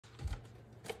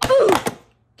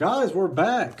Guys, we're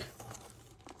back.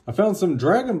 I found some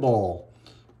Dragon Ball.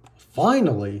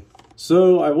 Finally.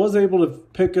 So I was able to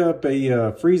pick up a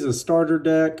Frieza starter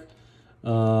deck.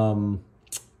 I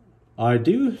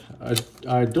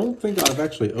don't think I've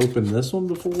actually opened this one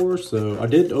before. So I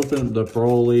did open the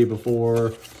Broly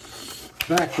before.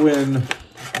 Back when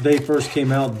they first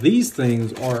came out, these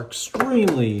things are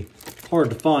extremely hard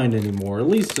to find anymore, at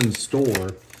least in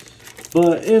store.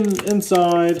 But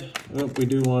inside, we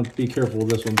do want to be careful with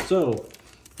this one. So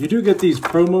you do get these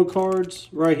promo cards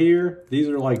right here. These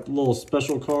are like little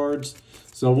special cards.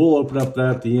 So we'll open up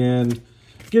that at the end.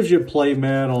 Gives you a play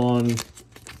mat on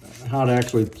how to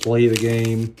actually play the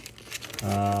game.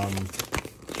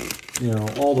 You know,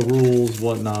 all the rules,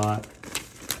 whatnot.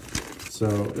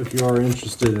 So if you are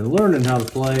interested in learning how to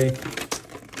play,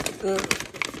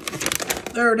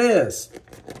 there it is.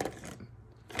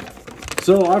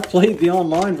 So I've played the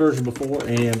online version before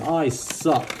and I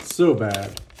sucked so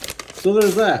bad. So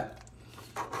there's that.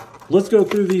 Let's go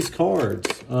through these cards.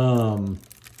 I'll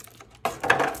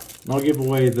give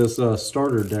away this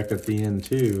starter deck at the end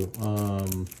too.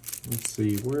 Let's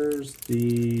see, where's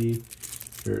the...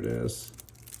 Here it is.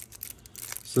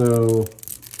 So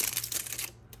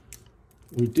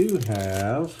we do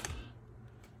have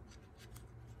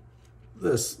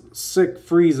this sick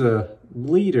Frieza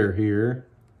leader here.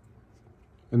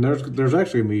 And there's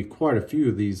actually going to be quite a few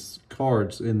of these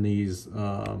cards in these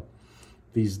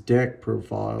deck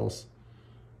profiles.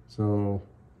 So,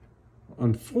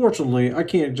 unfortunately, I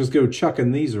can't just go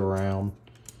chucking these around.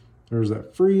 There's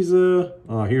that Frieza.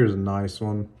 Oh, here's a nice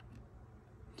one.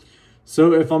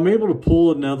 So, if I'm able to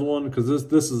pull another one, because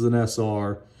this is an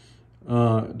SR,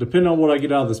 depending on what I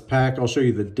get out of this pack, I'll show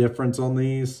you the difference on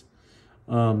these.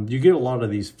 You get a lot of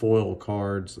these foil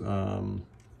cards.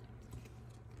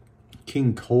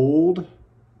 King Cold,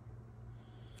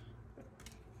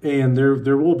 and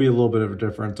there will be a little bit of a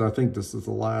difference. I think this is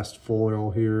the last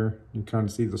foil here. You kind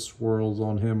of see the swirls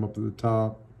on him up at the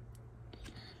top,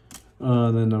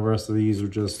 and then the rest of these are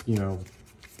just, you know,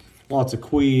 lots of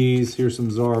Quees. Here's some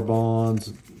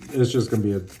Zarbons. It's just gonna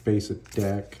be a basic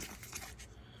deck.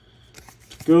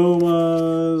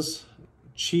 Gomas,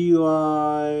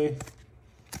 Chilai,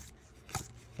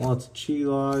 lots of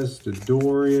Chilis,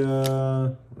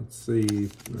 Dodoria. Let's see,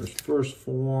 there's first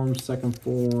form, second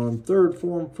form, third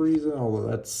form Frieza, although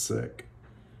that's sick.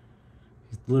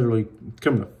 He's literally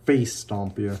coming to face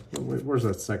stomp you. Wait, where's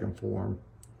that second form?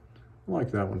 I like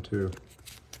that one too.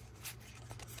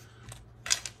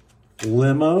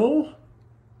 Limo.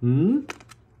 And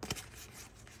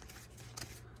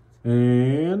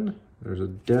there's a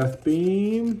Death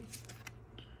Beam.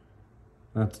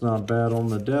 That's not bad on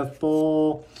the Death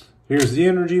Ball. Here's the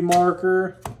energy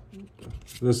marker.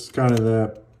 This is kind of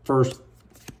the first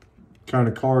kind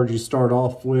of card you start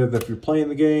off with if you're playing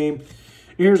the game.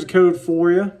 Here's a code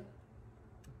for you.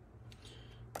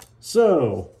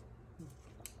 So,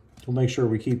 we'll make sure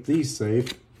we keep these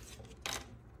safe.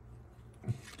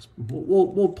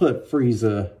 We'll put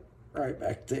Frieza right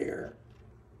back there.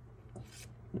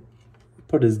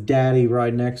 Put his daddy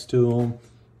right next to him.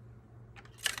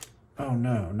 Oh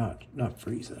no, not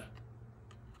Frieza.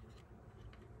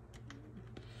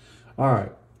 All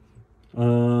right.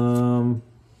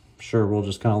 Sure, we'll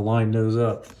just kind of line those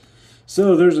up.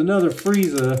 So there's another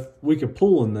Frieza we could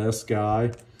pull in this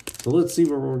guy. So let's see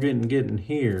what we're getting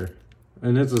here.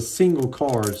 And it's a single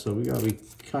card, so we gotta be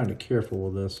kind of careful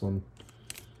with this one.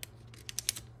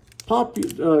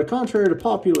 Contrary to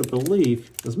popular belief,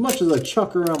 as much as I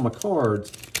chuck around my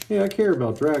cards, yeah, I care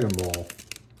about Dragon Ball.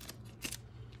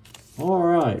 All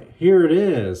right, here it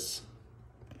is.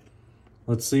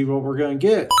 Let's see what we're gonna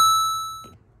get.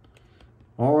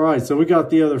 All right, so we got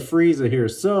the other Frieza here.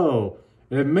 So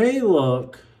it may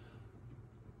look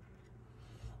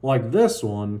like this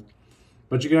one,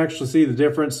 but you can actually see the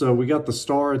difference. So we got the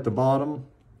star at the bottom.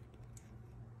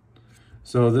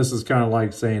 So this is kind of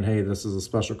like saying, hey, this is a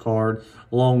special card,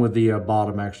 along with the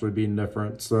bottom actually being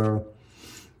different. So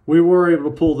we were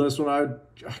able to pull this one.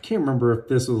 I can't remember if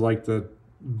this was like the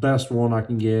best one I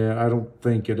can get. I don't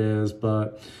think it is,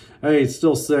 but hey, it's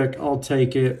still sick. I'll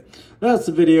take it. That's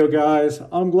the video, guys.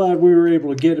 I'm glad we were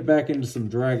able to get it back into some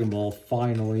Dragon Ball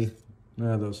finally.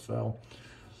 Those fell.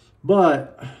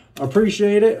 But I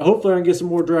appreciate it. Hopefully I can get some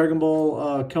more Dragon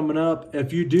Ball coming up.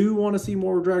 If you do want to see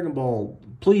more Dragon Ball,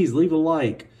 please leave a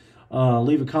like.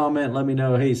 Leave a comment. Let me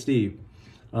know, hey, Steve,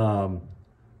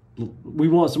 we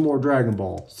want some more Dragon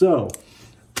Ball. So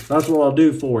that's what I'll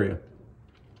do for you.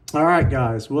 All right,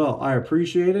 guys. Well, I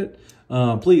appreciate it.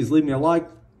 Please leave me a like,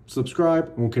 subscribe,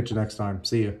 and we'll catch you next time.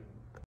 See you.